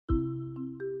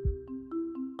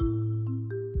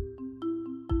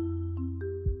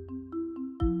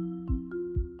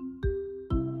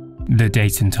The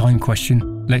date and time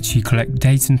question lets you collect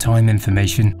date and time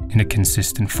information in a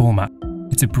consistent format.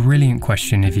 It's a brilliant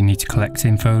question if you need to collect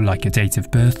info like a date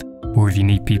of birth, or if you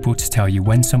need people to tell you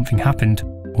when something happened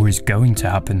or is going to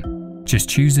happen. Just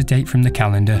choose a date from the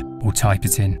calendar or type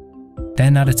it in.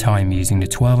 Then add a time using the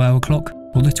 12-hour clock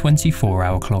or the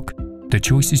 24-hour clock. The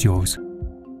choice is yours.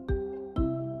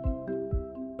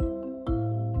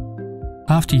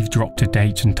 After you've dropped a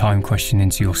date and time question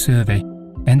into your survey,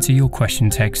 enter your question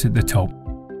text at the top.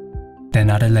 Then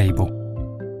add a label.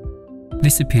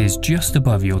 This appears just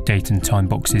above your date and time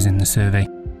boxes in the survey.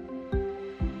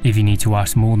 If you need to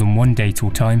ask more than one date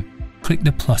or time, click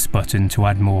the plus button to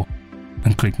add more,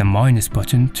 and click the minus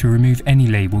button to remove any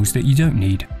labels that you don't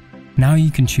need. Now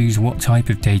you can choose what type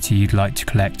of data you'd like to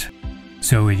collect.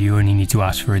 So if you only need to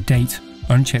ask for a date,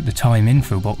 uncheck the time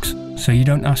info box so you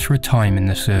don't ask for a time in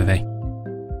the survey.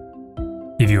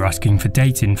 If you're asking for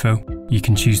date info, you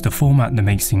can choose the format that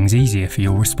makes things easier for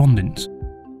your respondents.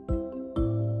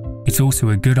 It's also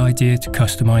a good idea to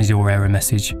customize your error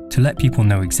message to let people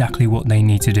know exactly what they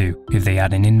need to do if they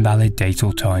add an invalid date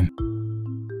or time.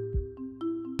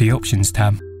 The Options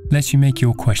tab lets you make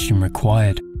your question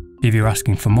required. If you're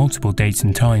asking for multiple dates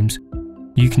and times,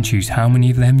 you can choose how many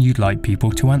of them you'd like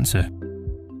people to answer.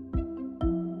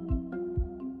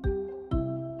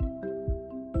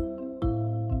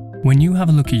 When you have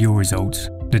a look at your results,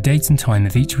 the date and time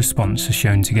of each response are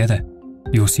shown together.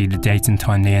 You'll see the date and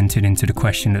time they entered into the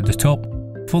question at the top,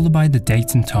 followed by the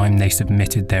date and time they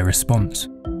submitted their response.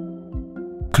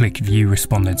 Click View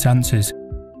Respondents' Answers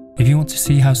if you want to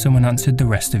see how someone answered the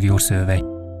rest of your survey.